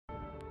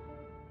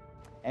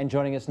And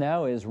joining us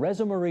now is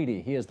Reza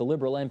Moridi. He is the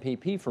Liberal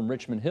MPP from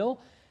Richmond Hill,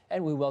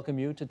 and we welcome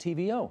you to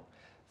TVO.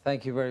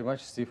 Thank you very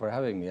much, Steve, for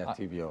having me at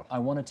TVO. I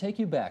want to take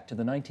you back to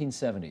the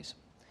 1970s.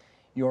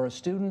 You're a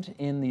student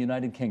in the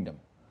United Kingdom.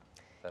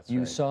 That's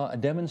you right. saw a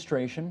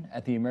demonstration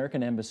at the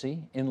American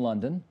Embassy in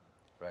London.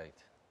 Right.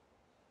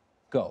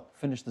 Go,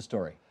 finish the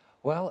story.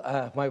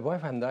 Well, my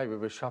wife and I, we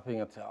were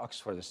shopping at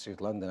Oxford Street,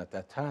 London at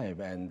that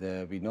time,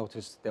 and we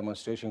noticed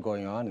demonstration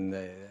going on in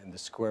the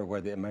square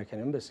where the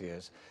American Embassy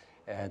is.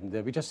 And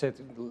we just said,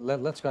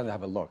 let's go and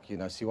have a look,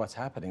 see what's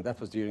happening. That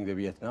was during the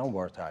Vietnam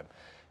War time.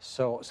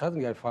 So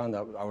suddenly I found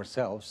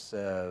ourselves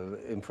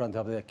in front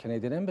of the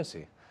Canadian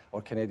Embassy,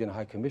 or Canadian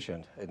High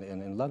Commission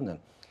in London.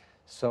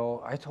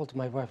 So I told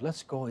my wife,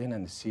 let's go in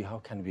and see how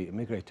can we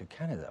immigrate to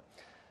Canada.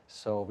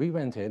 So we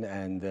went in,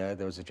 and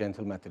there was a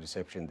gentleman at the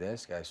reception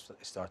desk. I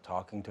started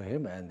talking to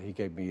him, and he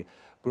gave me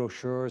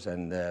brochures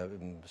and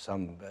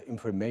some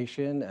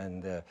information.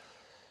 And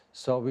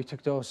so we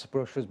took those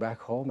brochures back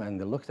home and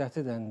looked at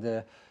it,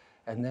 and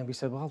then we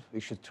said, well, we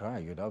should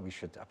try, we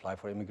should apply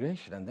for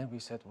immigration. And then we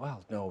said,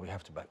 well, no, we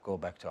have to go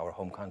back to our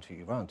home country,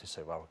 Iran, to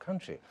serve our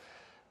country.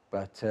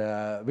 But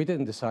we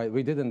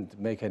didn't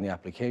make any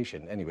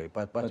application anyway.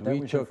 But that we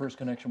was took your first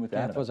connection with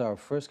Canada. That was our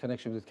first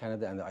connection with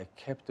Canada, and I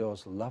kept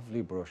those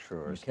lovely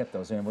brochures. You kept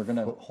those, and we're going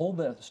to hold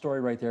that story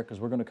right there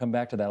because we're going to come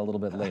back to that a little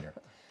bit later.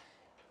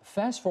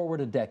 Fast forward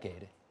a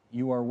decade,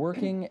 you are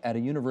working at a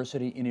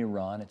university in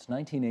Iran. It's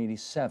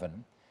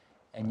 1987,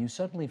 and you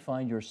suddenly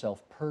find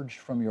yourself purged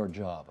from your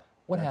job.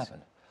 What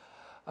happened?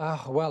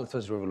 Well, it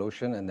was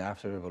revolution, and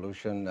after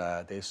revolution,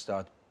 they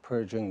start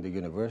purging the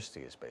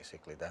universities,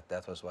 basically.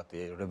 That was what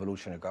the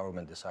revolutionary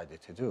government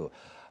decided to do.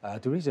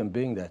 The reason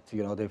being that,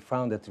 they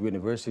found that the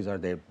universities are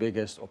their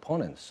biggest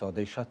opponents, so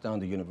they shut down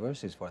the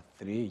universities for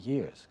 3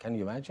 years. Can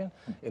you imagine?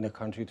 In a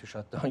country to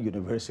shut down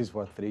universities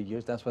for 3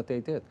 years, that's what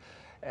they did.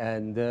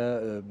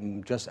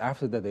 And just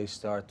after that, they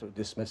start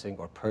dismissing,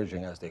 or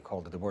purging, as they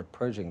called it, the word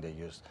purging they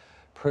used,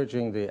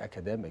 purging the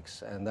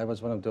academics. And I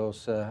was one of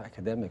those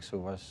academics who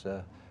was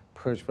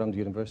purged from the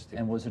university.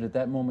 And was it at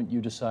that moment you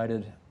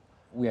decided,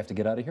 we have to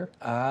get out of here?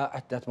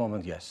 At that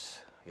moment,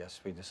 yes.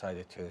 Yes, we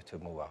decided to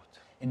move out.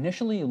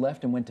 Initially, you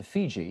left and went to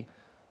Fiji,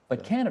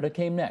 but Canada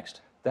came next.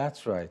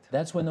 That's right.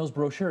 That's when those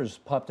brochures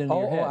popped into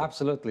your head. Oh,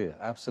 absolutely.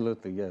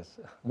 Absolutely, yes.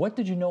 What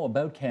did you know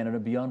about Canada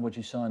beyond what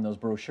you saw in those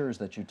brochures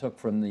that you took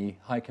from the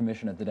High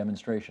Commission at the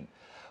demonstration?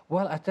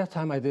 Well, at that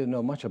time, I didn't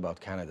know much about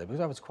Canada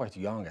because I was quite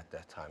young at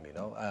that time,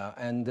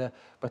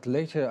 but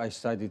later I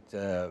studied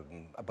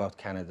about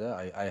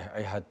Canada.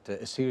 I had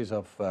a series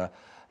of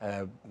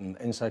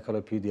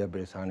Encyclopedia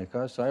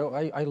Britannica. So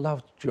I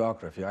loved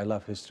geography, I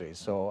love history.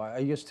 So I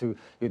used to,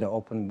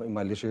 open in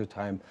my leisure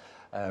time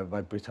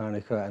my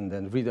Britannica and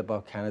then read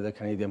about Canada,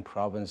 Canadian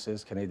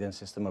provinces, Canadian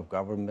system of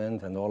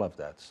government, and all of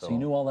that. So you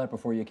knew all that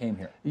before you came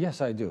here? Yes,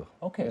 I do.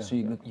 Okay, yeah. So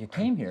you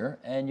came here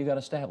and you got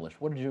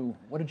established. What did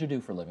you do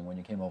for a living when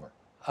you came over?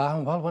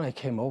 Well, when I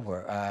came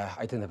over,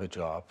 I didn't have a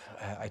job.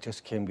 I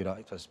just came,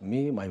 it was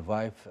me, my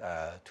wife,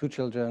 2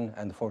 children,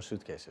 and 4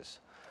 suitcases.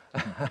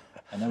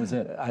 And that was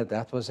it?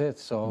 That was it.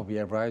 So we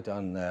arrived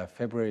on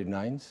February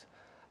 9th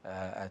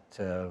at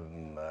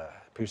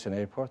Pearson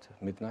Airport,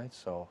 midnight.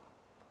 So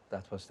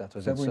that was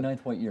February it. 9th,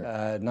 what year?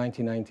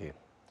 1990.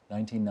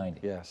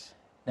 1990. Yes.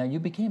 Now, you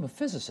became a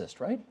physicist,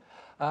 right?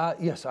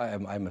 Yes,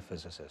 I'm a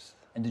physicist.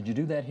 And did you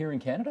do that here in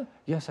Canada?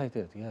 Yes, I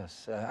did,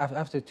 yes.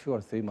 After 2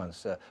 or 3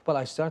 months. Well,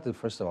 I started,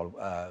 first of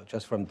all,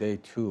 just from day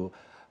 2,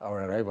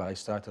 our arrival, I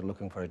started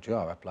looking for a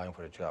job, applying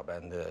for a job.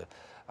 And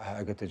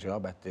I got a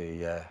job at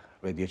the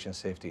Radiation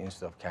Safety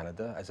Institute of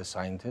Canada as a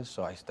scientist.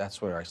 So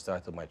that's where I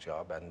started my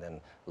job. And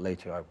then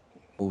later I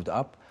moved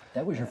up.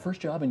 That was your first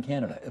job in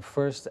Canada?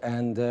 First,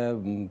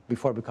 and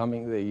before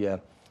becoming the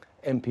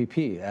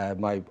MPP,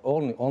 my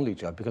only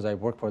job, because I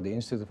worked for the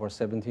Institute for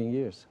 17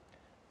 years.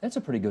 That's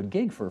a pretty good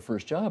gig for a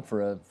first job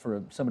for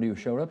somebody who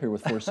showed up here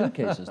with 4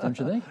 suitcases, don't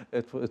you think?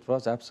 It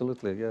was,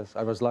 absolutely, yes.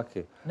 I was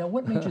lucky. Now,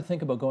 what made you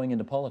think about going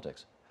into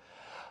politics?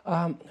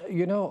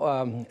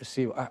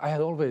 Steve, I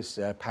had always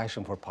a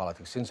passion for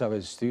politics since I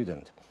was a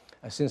student,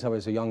 since I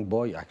was a young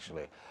boy,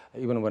 actually,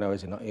 even when I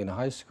was in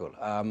high school.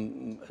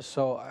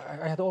 So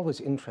I had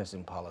always interest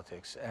in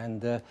politics.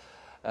 And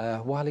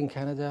while in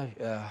Canada,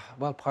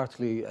 well,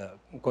 partly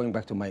going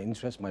back to my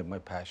interest, my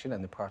passion,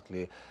 and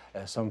partly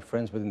some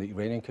friends within the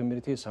Iranian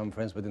community, some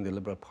friends within the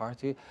Liberal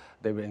Party,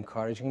 they were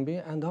encouraging me.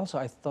 And also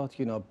I thought,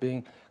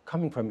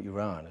 coming from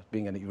Iran,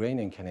 being an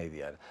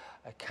Iranian-Canadian,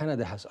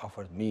 Canada has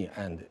offered me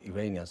and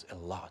Iranians a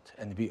lot,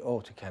 and we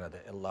owe to Canada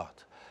a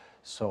lot.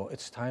 So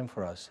it's time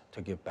for us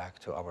to give back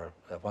to our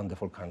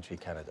wonderful country,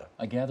 Canada.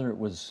 I gather it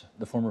was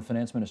the former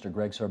Finance Minister,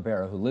 Greg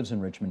Sorbera, who lives in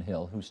Richmond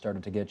Hill, who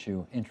started to get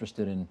you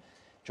interested in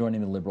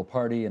joining the Liberal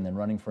Party and then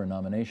running for a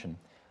nomination.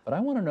 But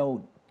I want to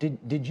know,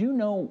 did you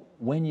know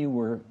when you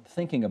were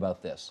thinking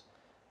about this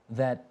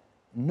that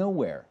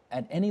nowhere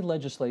at any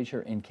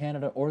legislature in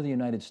Canada or the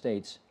United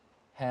States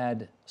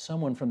had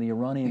someone from the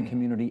Iranian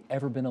community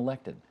ever been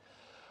elected?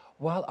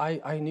 Well,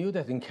 I knew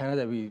that in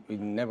Canada we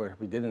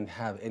didn't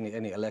have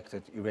any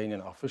elected Iranian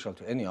official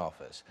to any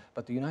office.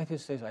 But the United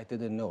States, I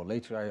didn't know.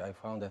 Later I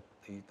found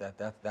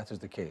that that is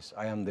the case.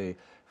 I am the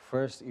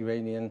first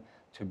Iranian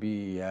to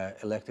be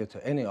elected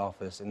to any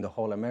office in the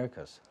whole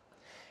Americas.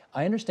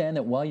 I understand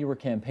that while you were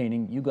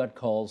campaigning, you got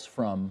calls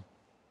from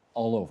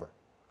all over,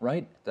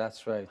 right?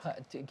 That's right.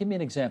 Give me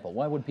an example.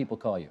 Why would people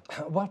call you?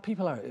 Well,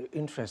 people are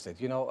interested.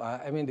 You know,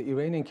 I mean, the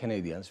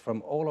Iranian-Canadians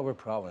from all over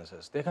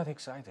provinces, they got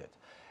excited.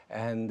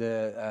 And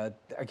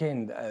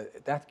again,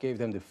 that gave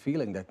them the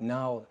feeling that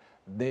now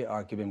they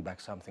are giving back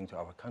something to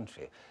our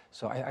country.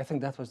 So I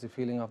think that was the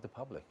feeling of the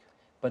public.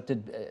 But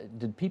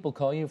did people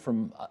call you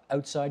from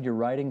outside your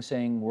riding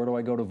saying, where do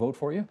I go to vote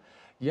for you?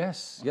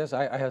 Yes, yes,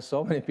 I have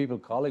so many people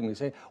calling me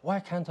saying, why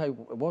can't I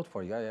vote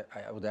for you?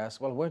 I would ask,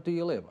 well, where do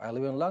you live? I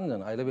live in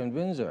London, I live in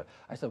Windsor.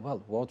 I said,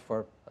 well, vote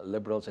for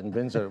Liberals in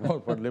Windsor,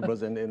 vote for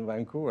Liberals in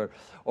Vancouver,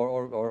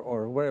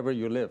 or wherever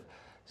you live.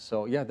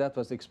 So yeah, that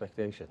was the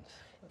expectation.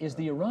 Is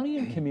the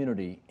Iranian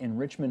community in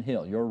Richmond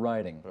Hill, your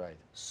riding, Right.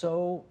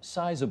 so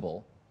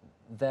sizable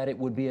that it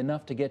would be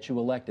enough to get you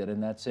elected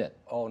and that's it?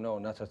 Oh, no,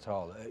 not at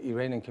all.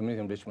 Iranian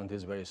community in Richmond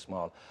is very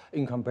small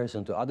in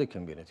comparison to other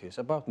communities.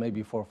 About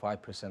maybe 4 or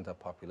 5% of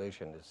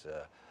population is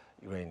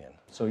Iranian.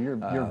 So your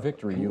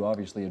victory you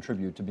obviously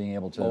attribute to being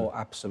able to Oh,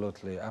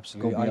 absolutely,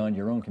 absolutely. go beyond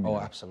your own Oh,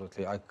 community.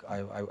 absolutely.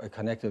 I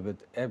connected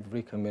with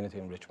every community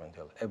in Richmond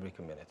Hill, every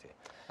community.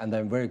 And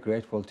I'm very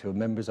grateful to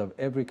members of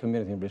every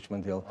community in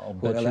Richmond Hill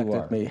who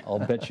elected me. I'll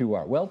bet you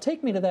are. Well,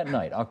 take me to that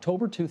night,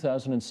 October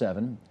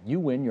 2007. You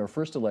win your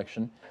first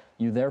election.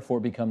 You therefore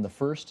become the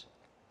first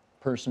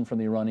person from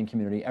the Iranian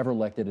community ever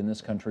elected in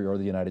this country or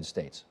the United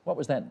States. What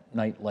was that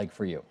night like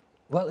for you?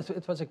 Well,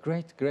 it was a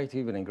great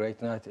evening, great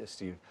night,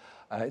 Steve.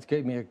 It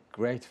gave me a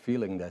great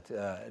feeling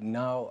that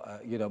now,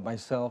 you know,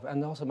 myself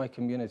and also my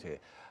community,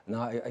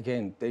 now,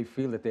 again, they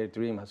feel that their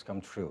dream has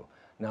come true.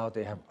 Now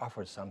they have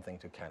offered something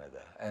to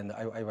Canada. And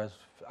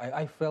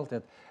I felt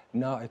that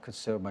now I could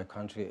serve my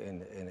country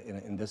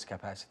in this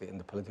capacity, in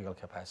the political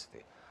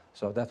capacity.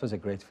 So that was a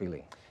great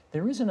feeling.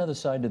 There is another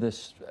side to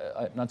this,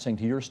 I'm not saying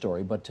to your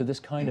story, but to this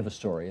kind of a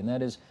story, and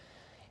that is,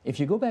 if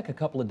you go back a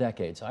couple of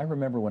decades, I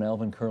remember when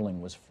Alvin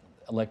Curling was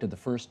elected the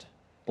first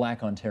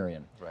black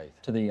Ontarian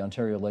to the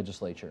Ontario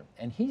Legislature,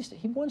 and he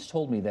once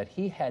told me that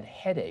he had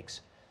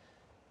headaches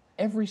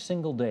every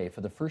single day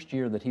for the first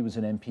year that he was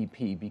an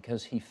MPP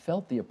because he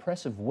felt the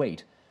oppressive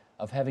weight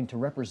of having to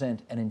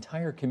represent an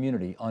entire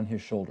community on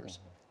his shoulders.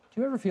 Do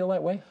you ever feel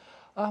that way?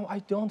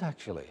 I don't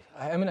actually.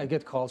 I mean, I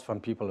get calls from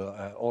people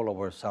all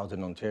over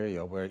southern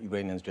Ontario where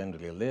Iranians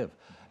generally live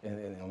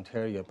in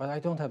Ontario, but I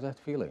don't have that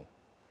feeling.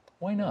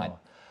 Why not? No.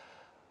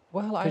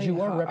 Well, because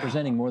you are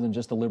representing more than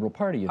just the Liberal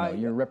Party, you know.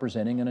 You're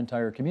representing an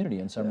entire community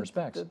in some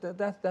respects.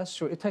 That's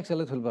true. It takes a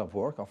little bit of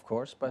work, of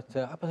course, but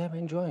I'm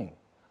enjoying.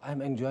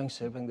 I'm enjoying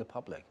serving the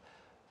public.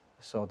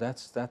 So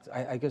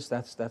I guess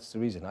that's the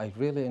reason. I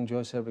really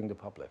enjoy serving the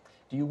public.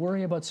 Do you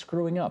worry about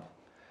screwing up?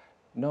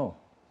 No.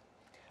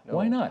 No.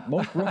 Why not?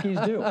 Most rookies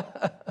do.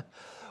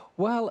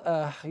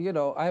 Well, you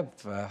know,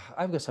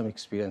 I've got some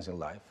experience in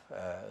life,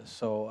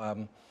 so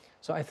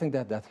I think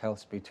that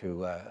helps me to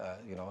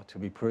you know, to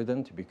be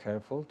prudent, to be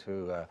careful,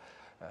 to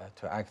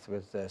act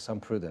with some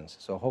prudence.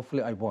 So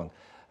hopefully I won't.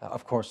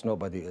 Of course,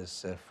 nobody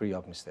is free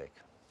of mistake.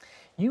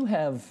 You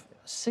have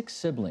 6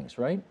 siblings,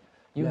 right?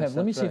 You Yes, have.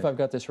 Let me see if right. I've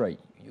got this right.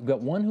 You've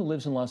got 1 who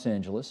lives in Los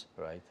Angeles.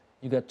 Right.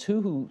 You've got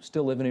 2 who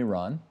still live in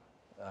Iran.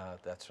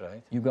 That's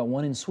right. You've got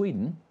 1 in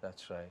Sweden.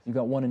 That's right. You've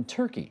got 1 in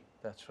Turkey.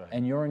 That's right.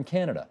 And you're in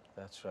Canada.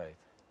 That's right.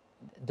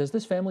 Does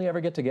this family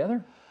ever get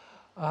together?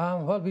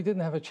 Well, we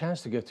didn't have a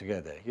chance to get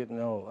together, you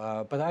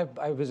know, but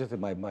I visited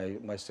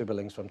my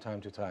siblings from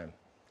time to time.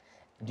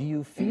 Do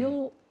you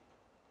feel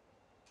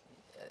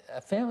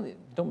a family,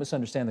 don't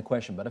misunderstand the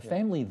question, but a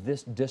family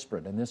this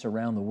disparate and this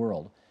around the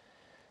world,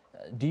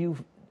 do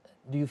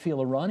you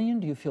feel Iranian?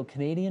 Do you feel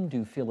Canadian? Do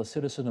you feel a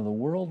citizen of the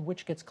world?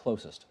 Which gets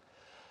closest?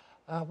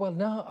 Well,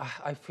 now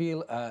I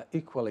feel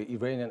equally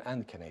Iranian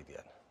and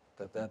Canadian.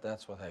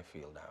 That's what I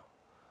feel now.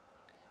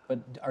 But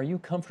are you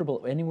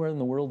comfortable anywhere in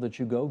the world that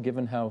you go,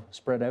 given how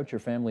spread out your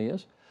family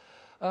is?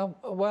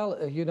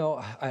 Well, you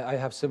know, I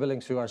have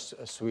siblings who are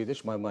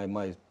Swedish.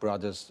 My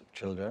brother's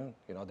children,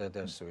 you know,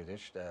 they're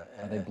Swedish.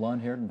 Are they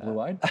blonde-haired and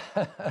blue-eyed?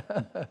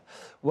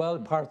 Well,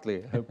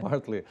 partly.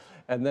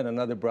 And then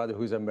another brother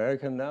who's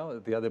American now.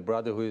 The other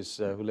brother who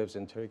lives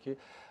in Turkey.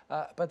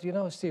 But you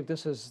know, Steve,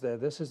 this is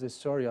the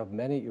story of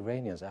many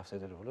Iranians after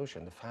the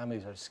revolution. The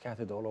families are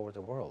scattered all over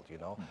the world. You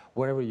know,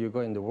 wherever you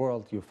go in the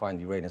world, you find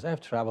Iranians.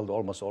 I've traveled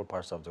almost all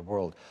parts of the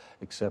world,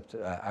 except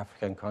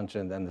African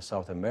continent and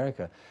South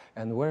America.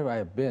 And wherever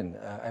I've been,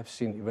 I've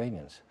seen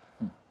Iranians.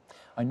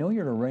 I know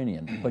you're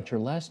Iranian, but your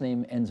last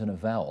name ends in a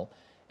vowel,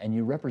 and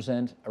you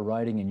represent a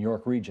riding in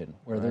York Region,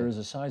 where there is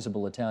a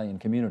sizable Italian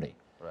community.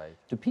 Right.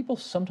 Do people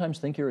sometimes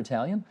think you're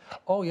Italian?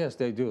 Oh, yes,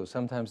 they do.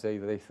 Sometimes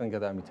they think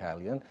that I'm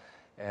Italian.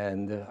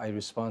 And I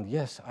respond,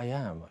 yes, I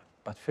am,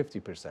 but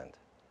 50%.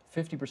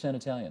 50%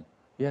 Italian?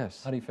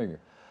 Yes. How do you figure?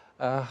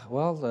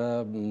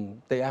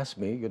 They asked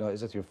me,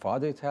 is it your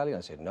father Italian?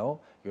 I said, no.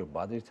 Your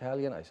mother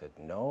Italian? I said,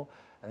 no.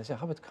 And they said,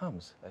 how it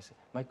comes? I said,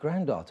 my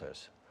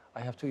granddaughters.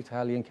 I have two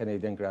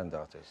Italian-Canadian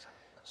granddaughters.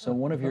 So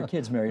one of your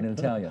kids married an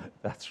Italian.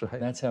 That's right.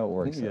 That's how it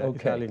works. Yeah, okay.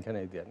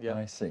 Italian-Canadian, yeah.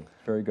 I see.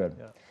 Very good.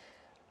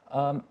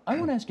 Yeah. I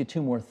want to ask you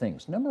two more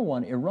things. Number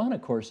one, Iran,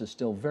 of course, is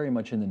still very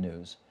much in the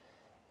news.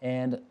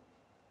 And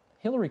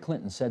Hillary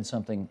Clinton said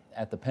something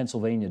at the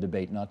Pennsylvania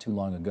debate not too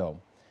long ago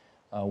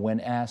when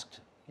asked,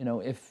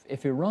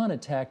 if Iran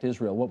attacked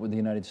Israel, what would the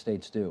United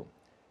States do?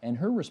 And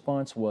her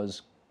response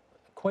was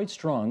quite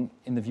strong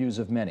in the views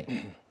of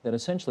many, that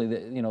essentially,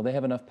 they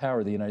have enough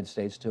power, the United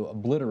States, to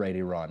obliterate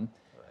Iran,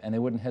 and they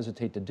wouldn't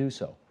hesitate to do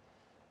so.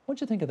 What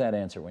did you think of that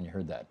answer when you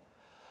heard that?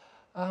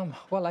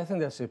 Well, I think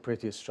that's a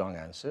pretty strong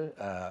answer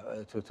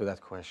to that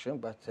question.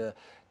 But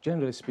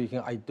generally speaking,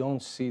 I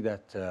don't see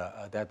that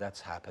that's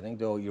happening.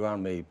 Though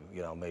Iran may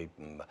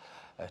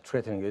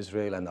threaten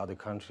Israel and other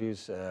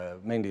countries,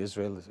 mainly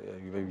Israel.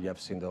 You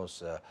have seen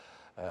those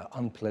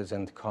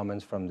unpleasant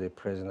comments from the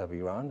president of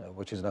Iran,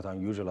 which is not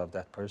unusual of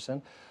that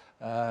person.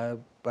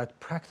 But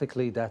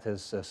practically, that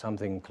is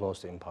something close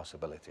to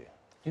impossibility.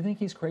 Do you think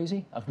he's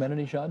crazy,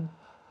 Ahmadinejad?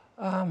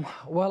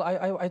 Well,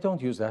 I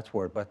don't use that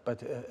word,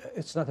 but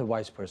it's not a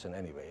wise person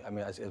anyway. I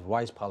mean, a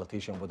wise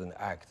politician wouldn't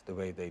act the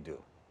way they do.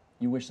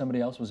 You wish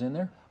somebody else was in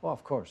there? Well,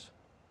 of course.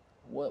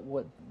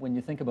 When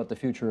you think about the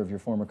future of your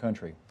former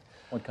country,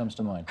 what comes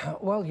to mind?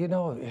 Well,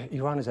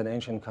 Iran is an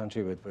ancient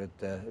country with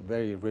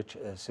very rich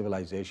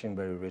civilization,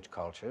 very rich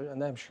culture,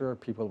 and I'm sure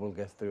people will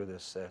get through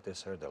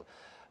this hurdle.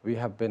 We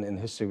have been in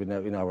history,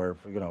 in our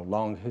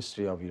long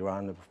history of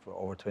Iran for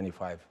over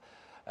 25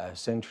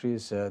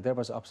 centuries. There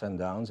was ups and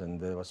downs,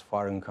 and there was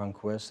foreign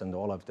conquest and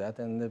all of that,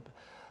 and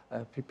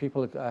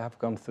people have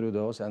gone through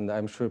those, and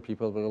I'm sure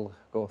people will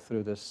go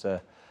through this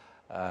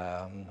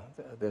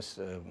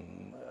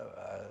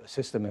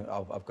system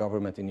of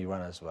government in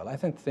Iran as well. I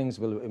think things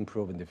will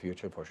improve in the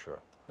future for sure.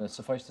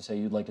 Suffice to say,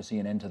 you'd like to see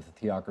an end to the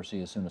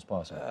theocracy as soon as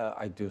possible.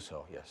 I do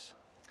so, yes.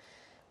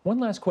 One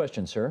last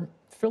question, sir.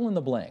 Fill in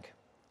the blank.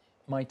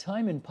 My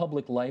time in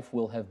public life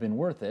will have been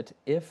worth it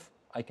if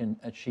I can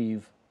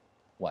achieve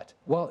what?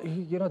 Well,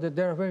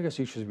 there are various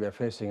issues we are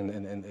facing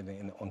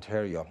in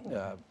Ontario.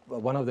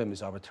 One of them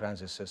is our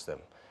transit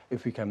system.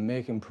 If we can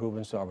make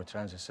improvements to our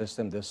transit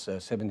system, this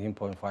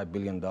 $17.5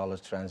 billion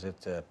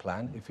transit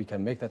plan, if we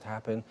can make that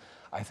happen,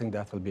 I think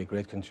that will be a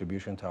great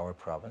contribution to our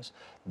province.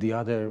 The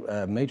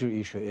other major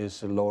issue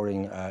is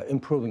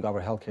improving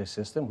our healthcare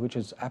system, which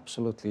is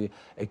absolutely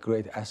a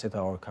great asset to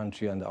our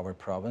country and our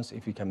province.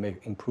 If we can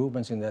make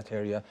improvements in that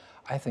area,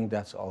 I think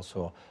that's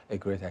also a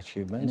great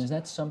achievement. And is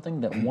that something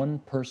that one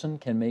person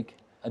can make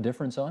a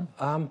difference on?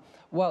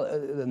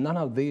 None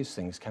of these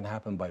things can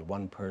happen by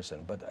one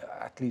person, but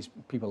at least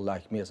people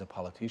like me as a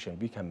politician,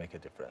 we can make a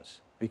difference.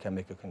 We can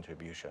make a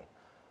contribution.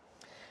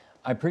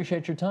 I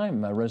appreciate your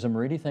time, Reza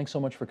Moridi. Thanks so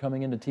much for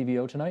coming into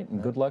TVO tonight,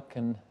 and good luck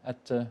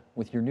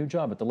with your new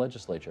job at the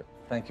Legislature.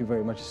 Thank you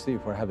very much,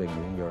 Steve, for having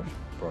me in your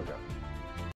program.